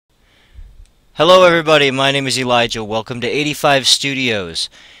Hello everybody, my name is Elijah. Welcome to 85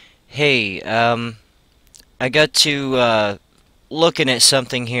 Studios. Hey, I got to looking at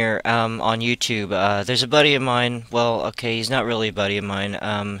something here on YouTube. There's a buddy of mine, well, okay, he's not really a buddy of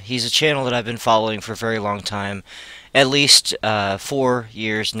mine. He's a channel that I've been following for a very long time, at least 4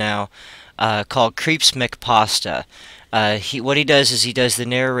 years now, called Creeps McPasta. What he does is he does the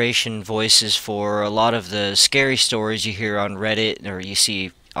narration voices for a lot of the scary stories you hear on Reddit or you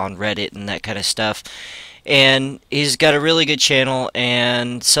see on Reddit and that kind of stuff. And he's got a really good channel,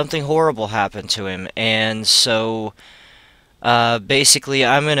 and something horrible happened to him. And so, basically,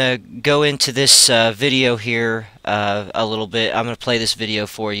 I'm gonna go into this video here a little bit. I'm gonna play this video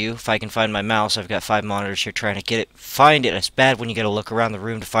for you. If I can find my mouse, I've got 5 monitors here trying to find it. It's bad when you gotta look around the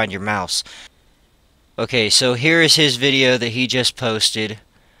room to find your mouse. Okay, so here is his video that he just posted.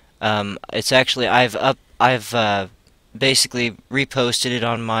 It's actually I've basically reposted it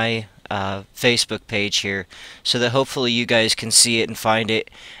on my Facebook page here, so that hopefully you guys can see it and find it.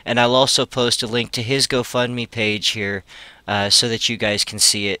 And I'll also post a link to his GoFundMe page here, so that you guys can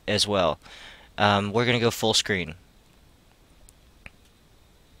see it as well. We're gonna go full screen.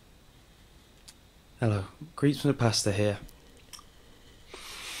 Hello, Creeps from the Pasta here.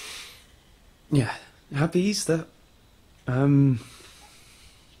 Yeah, happy Easter.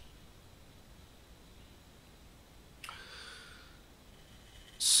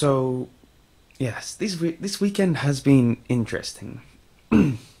 So, yes, this weekend has been interesting.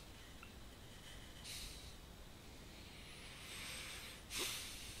 Yeah,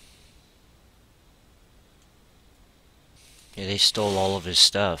 they stole all of his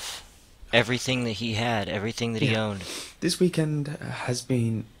stuff. Everything that he had, everything that he owned. This weekend has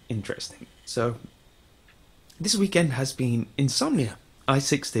been interesting. So, this weekend has been Insomnia,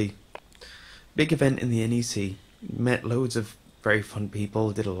 I-60. Big event in the NEC. Met loads of very fun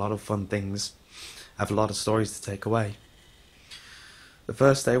people, did a lot of fun things. Have a lot of stories to take away. The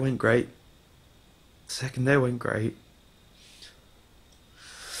first day went great. The second day went great.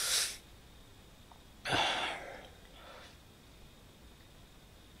 I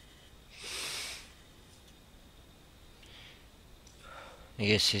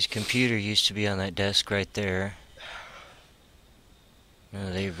guess his computer used to be on that desk right there.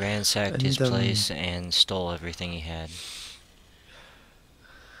 They ransacked his place and stole everything he had.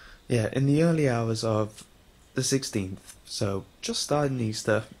 Yeah, in the early hours of the 16th, so just starting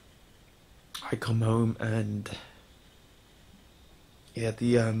Easter, I come home and yeah,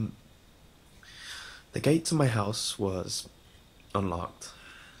 the gate to my house was unlocked.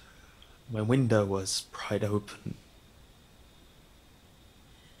 My window was pried open.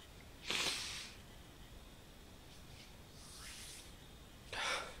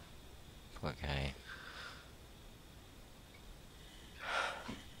 Poor guy.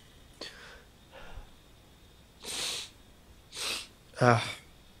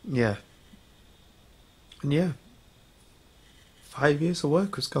 Yeah. And yeah, 5 years of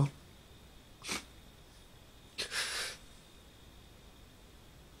work was gone.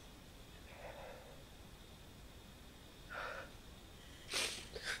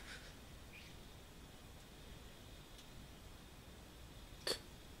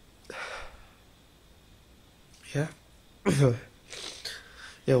 Yeah.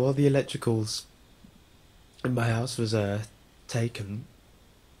 Yeah, well, the electricals in my house was taken.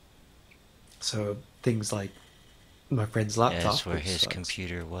 So things like my friend's laptop, Yeah, that's where which his sucks.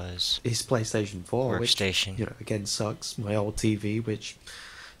 computer was. His PlayStation 4, Workstation. which, you know, again sucks. My old TV, which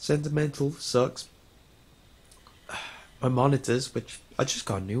sentimental, sucks. My monitors, which I just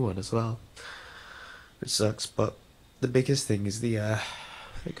got a new one as well, which sucks. But the biggest thing is the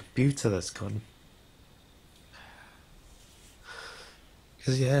computer that's gone.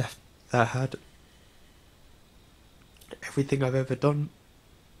 Because yeah, that had everything I've ever done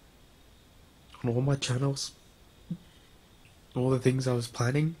on all my channels, all the things I was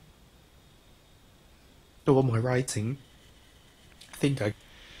planning, all my writing. I think I...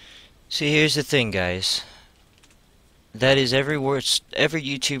 See, here's the thing, guys. That is every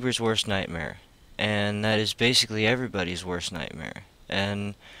YouTuber's worst nightmare. And that is basically everybody's worst nightmare.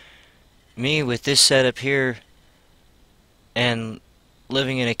 And me, with this setup here, and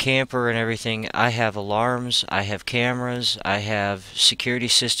living in a camper and everything, I have alarms, I have cameras, I have security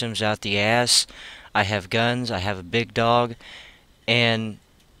systems out the ass, I have guns, I have a big dog, and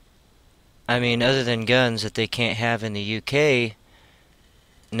I mean, other than guns that they can't have in the UK,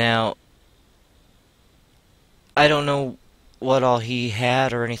 now, I don't know what all he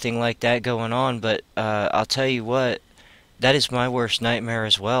had or anything like that going on, but I'll tell you what, that is my worst nightmare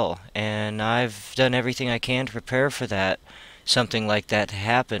as well, and I've done everything I can to prepare for that, something like that to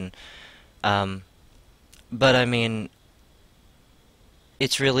happen. Um, but I mean,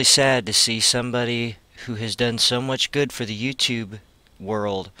 it's really sad to see somebody who has done so much good for the YouTube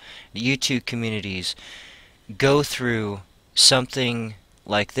world, the YouTube communities, go through something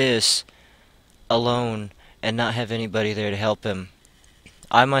like this alone and not have anybody there to help him.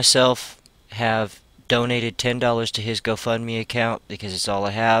 I myself have donated $10 to his GoFundMe account because it's all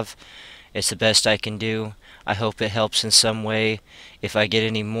I have. It's the best I can do. I hope it helps in some way. If I get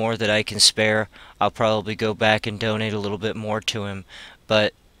any more that I can spare, I'll probably go back and donate a little bit more to him.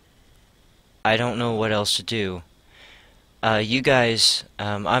 But I don't know what else to do. You guys,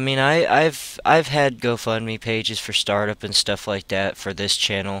 I mean, I've had GoFundMe pages for startup and stuff like that for this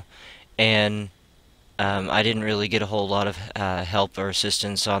channel, and I didn't really get a whole lot of help or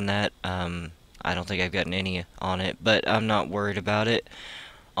assistance on that. I don't think I've gotten any on it, but I'm not worried about it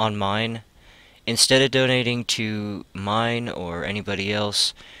on mine. Instead of donating to mine or anybody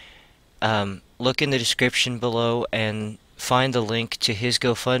else, look in the description below and find the link to his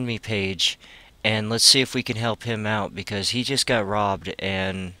GoFundMe page, and let's see if we can help him out because he just got robbed,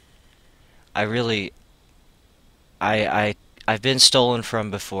 and I really, I've been stolen from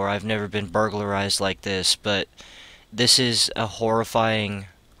before. I've never been burglarized like this, but this is a horrifying,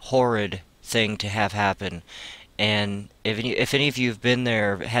 horrid thing to have happen. And if any of you have been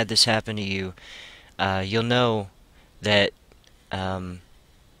there, had this happen to you, you'll know that the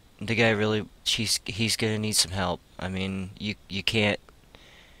guy really he's gonna need some help. I mean, you can't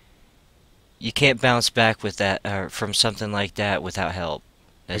bounce back with that or from something like that without help.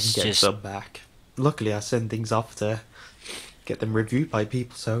 I can That's get just some back. Luckily, I send things off to get them reviewed by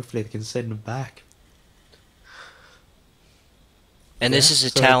people, so hopefully they can send them back. and Yeah, this is a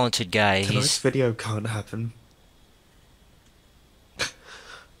so talented guy. tonight's He's video can't happen.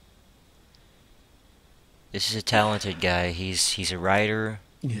 This is a talented guy. He's a writer.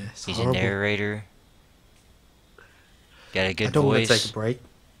 Yeah, it's He's a horrible. narrator. Got a I good don't want to take a voice. break.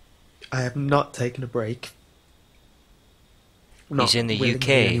 I have not taken a break. He's Not in the willingly, UK.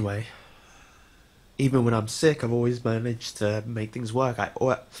 anyway. Even when I'm sick, I've always managed to make things work.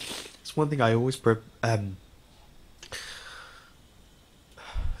 It's one thing I always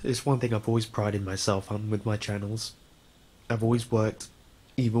it's one thing I've always prided myself on with my channels. I've always worked,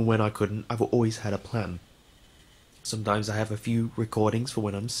 even when I couldn't. I've always had a plan. Sometimes I have a few recordings for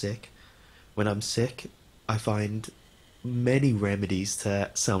when I'm sick. When I'm sick, I find many remedies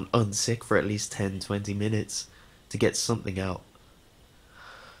to sound unsick for at least 10, 20 minutes to get something out.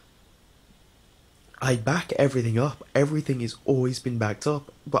 I back everything up. Everything has always been backed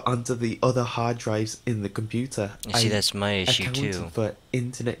up, but onto the other hard drives in the computer. You see, I that's my issue accounted too. for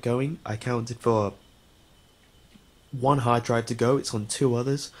internet going. I counted for one hard drive to go. It's on two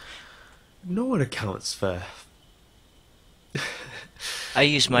others. No one accounts for. I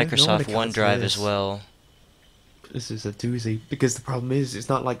use No one Microsoft accounts for OneDrive as this. well. This is a doozy because the problem is it's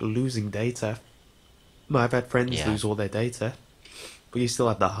not like losing data. I've had friends Yeah. lose all their data, but you still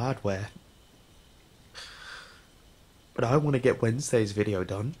have the hardware. But I want to get Wednesday's video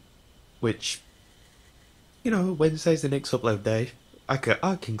done, which, Wednesday's the next upload day. I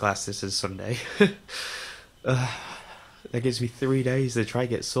can class this as Sunday. uh, that gives me 3 days to try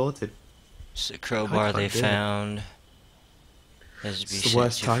get sorted. It's a I crowbar they can't do it. found. Has to be It's the sent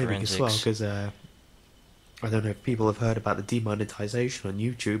worst to timing as well, forensics. because I don't know if people have heard about the demonetization on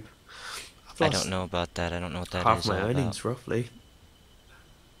YouTube. I've I don't lost know about that. I don't know what that half is my all about. earnings, roughly.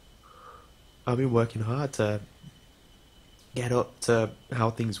 I've been working hard to get up to how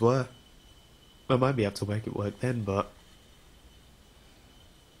things were. I might be able to make it work then, but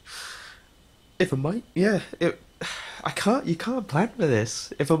if a mic, yeah, I can't. You can't plan for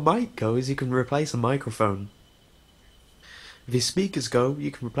this. If a mic goes, you can replace a microphone. If your speakers go,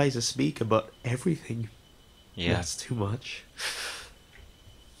 you can replace a speaker, but everything, Yeah. that's too much.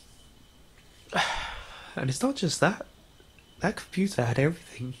 And it's not just that. That computer had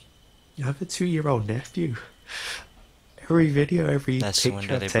everything. I have a 2-year-old nephew. Every video, every That's the picture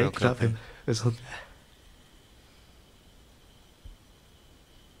window I've they broke taken of open. him was on there.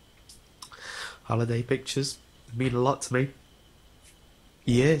 Holiday pictures mean a lot to me.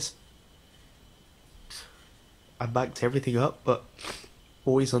 Years. I backed everything up, but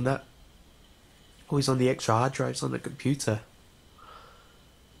always on that. Always on the extra hard drives on the computer.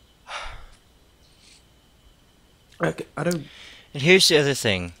 I don't. And here's the other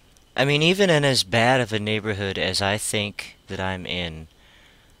thing. I mean, even in as bad of a neighborhood as I think that I'm in,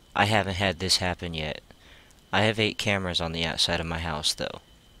 I haven't had this happen yet. I have 8 cameras on the outside of my house, though.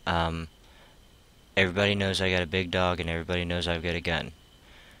 Um, Everybody knows I got a big dog, and everybody knows I've got a gun.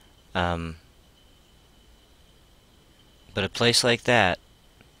 Um, but a place like that,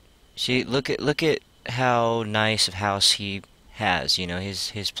 See, look at how nice of house he has,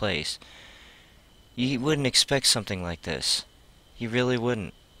 his place. You wouldn't expect something like this. You really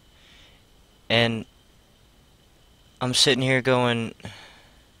wouldn't. And I'm sitting here going,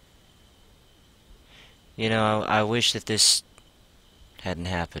 I wish that this hadn't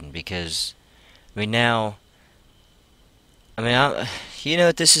happened because, now, you know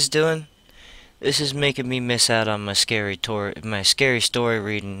what this is doing? This is making me miss out on my scary story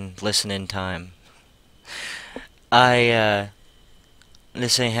reading, listening time. This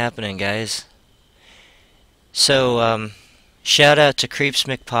ain't happening, guys. So, shout out to Creeps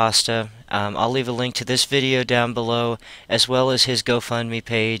McPasta. I'll leave a link to this video down below, as well as his GoFundMe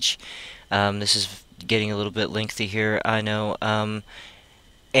page. This is getting a little bit lengthy here, I know.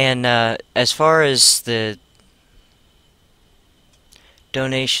 And as far as the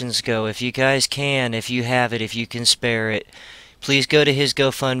donations go, if you guys can, if you have it, if you can spare it, please go to his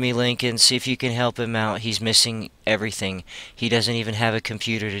GoFundMe link and see if you can help him out. He's missing everything. He doesn't even have a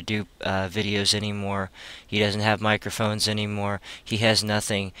computer to do videos anymore. He doesn't have microphones anymore. He has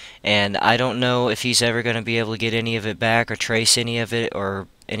nothing. And I don't know if he's ever going to be able to get any of it back or trace any of it or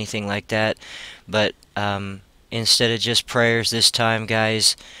anything like that. But instead of just prayers this time,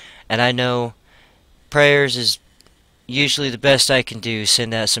 guys, and I know prayers is usually the best I can do,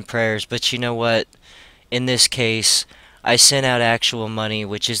 send out some prayers, but you know what? In this case, I sent out actual money,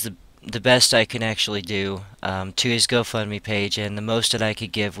 which is the best I can actually do, to his GoFundMe page, and the most that I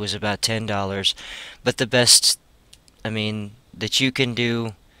could give was about $10. But the best, that you can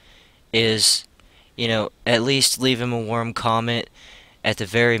do is, at least leave him a warm comment at the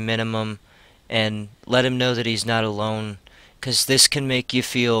very minimum, and let him know that he's not alone. Because this can make you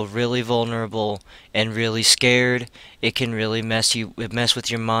feel really vulnerable and really scared. It can really mess with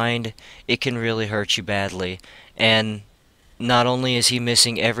your mind. It can really hurt you badly. And not only is he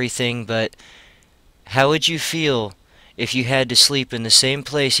missing everything, but how would you feel if you had to sleep in the same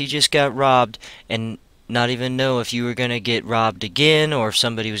place you just got robbed and not even know if you were going to get robbed again, or if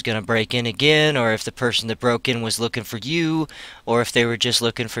somebody was going to break in again, or if the person that broke in was looking for you, or if they were just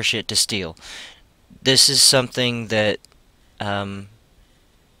looking for shit to steal? This is something that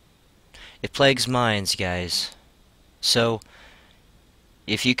it plagues minds, guys. So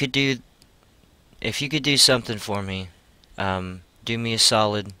if you could do something for me, do me a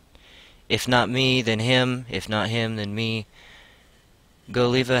solid. If not me, then him. If not him, then me. Go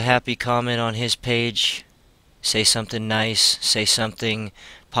leave a happy comment on his page. Say something nice. Say something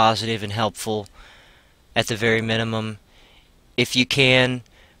positive and helpful at the very minimum. If you can,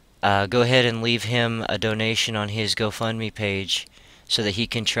 go ahead and leave him a donation on his GoFundMe page so that he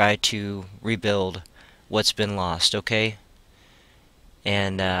can try to rebuild what's been lost, okay?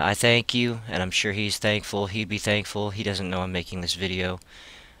 And I thank you, and I'm sure he's thankful. He'd be thankful. He doesn't know I'm making this video.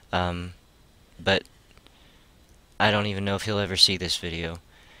 But I don't even know if he'll ever see this video,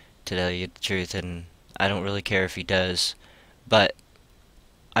 to tell you the truth, and I don't really care if he does. But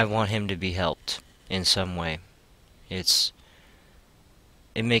I want him to be helped in some way.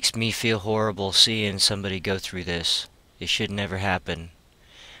 It makes me feel horrible seeing somebody go through this. It should never happen.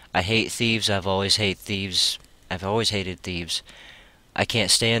 I hate thieves. I've always hated thieves. I've always hated thieves. I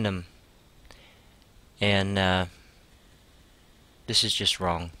can't stand them. And this is just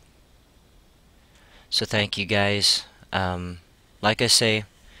wrong. So thank you, guys. Like I say,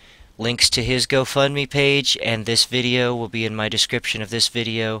 links to his GoFundMe page and this video will be in my description of this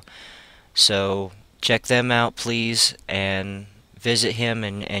video. So check them out, please, and visit him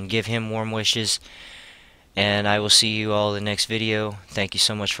and give him warm wishes. And I will see you all in the next video. Thank you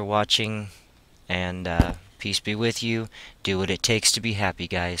so much for watching, and peace be with you. Do what it takes to be happy,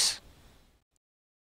 guys.